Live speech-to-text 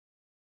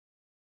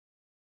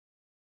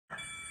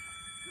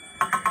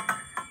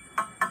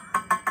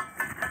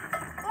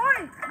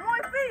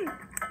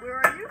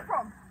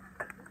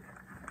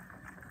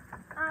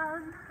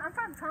I'm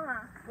from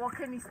Tonga. Well,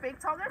 can you speak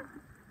Tongan?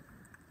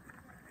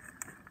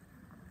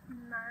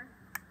 No.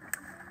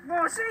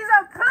 Well, she's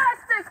a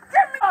plastic.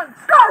 Give me one.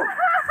 Go!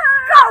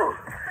 Go!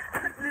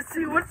 Let's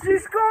see what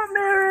she's got,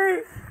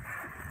 Mary.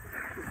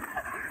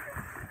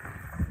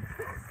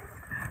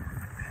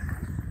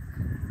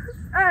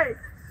 Hey,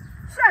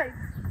 Shay,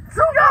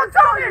 you're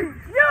Tongan.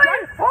 You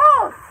ain't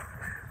horse.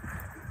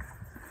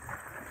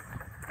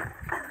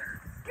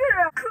 Get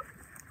out.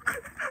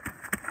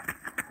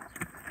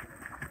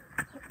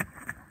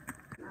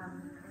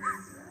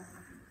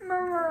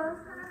 Mama,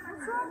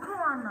 what's wrong,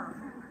 Kalana?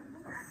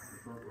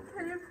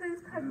 Can you please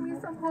pack me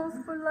some horse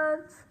for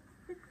lunch?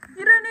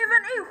 You don't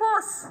even eat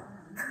horse.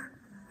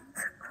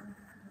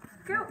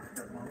 Go.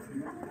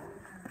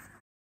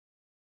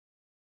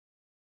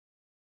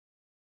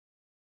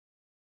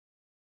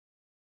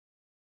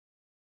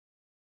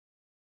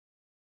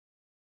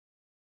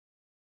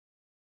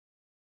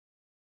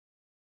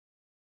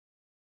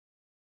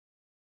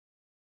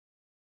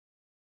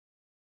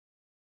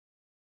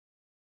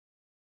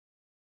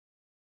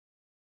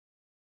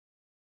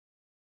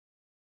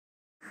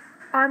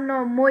 I'm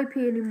not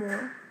Moipi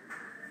anymore.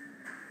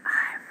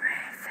 I'm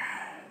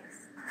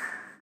red-faced.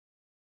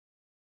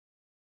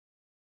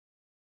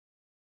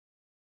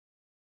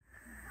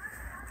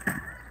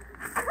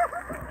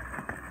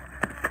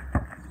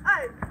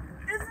 Hey,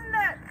 isn't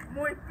that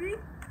Moipi?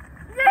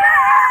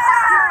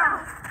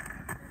 Yeah!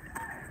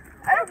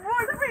 Hey,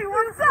 Moipi,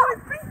 what's up?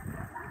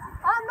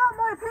 I'm not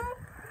Moipi.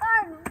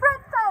 I'm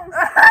red-faced.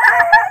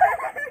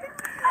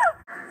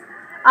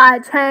 I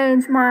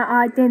changed my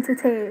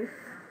identity.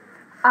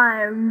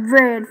 I'm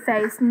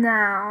red-faced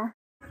now.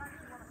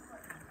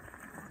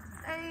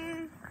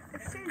 Hey,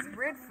 if she's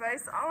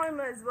red-faced, I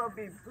might as well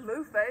be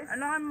blue-faced.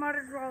 And I might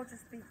as well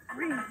just be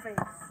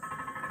green-faced.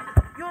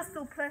 You're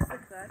still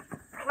plastic, though.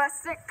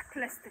 Plastic?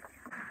 Plastic.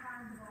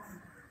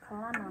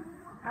 Kalana,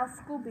 how's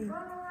school been?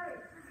 Mama,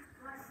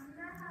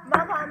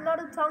 I'm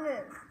not a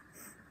Tongan.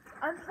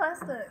 I'm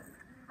plastic.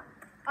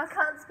 I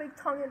can't speak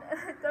Tongan and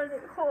I don't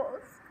eat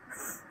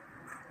horse.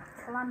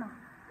 Kalana,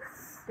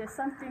 there's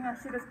something I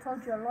should have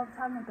told you a long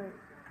time ago.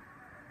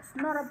 It's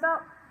not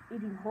about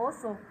eating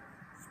horse or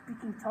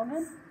speaking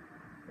Tongan.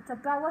 It's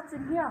about what's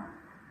in here.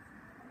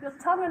 You're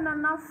Tongan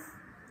enough,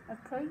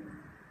 okay?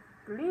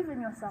 Believe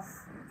in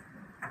yourself.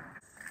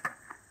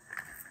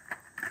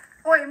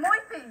 Oi,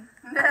 Moipi!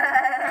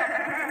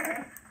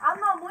 I'm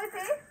not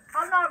Moipi.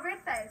 I'm not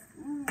red-faced.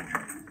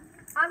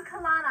 I'm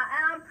Kalana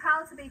and I'm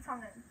proud to be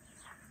Tongan.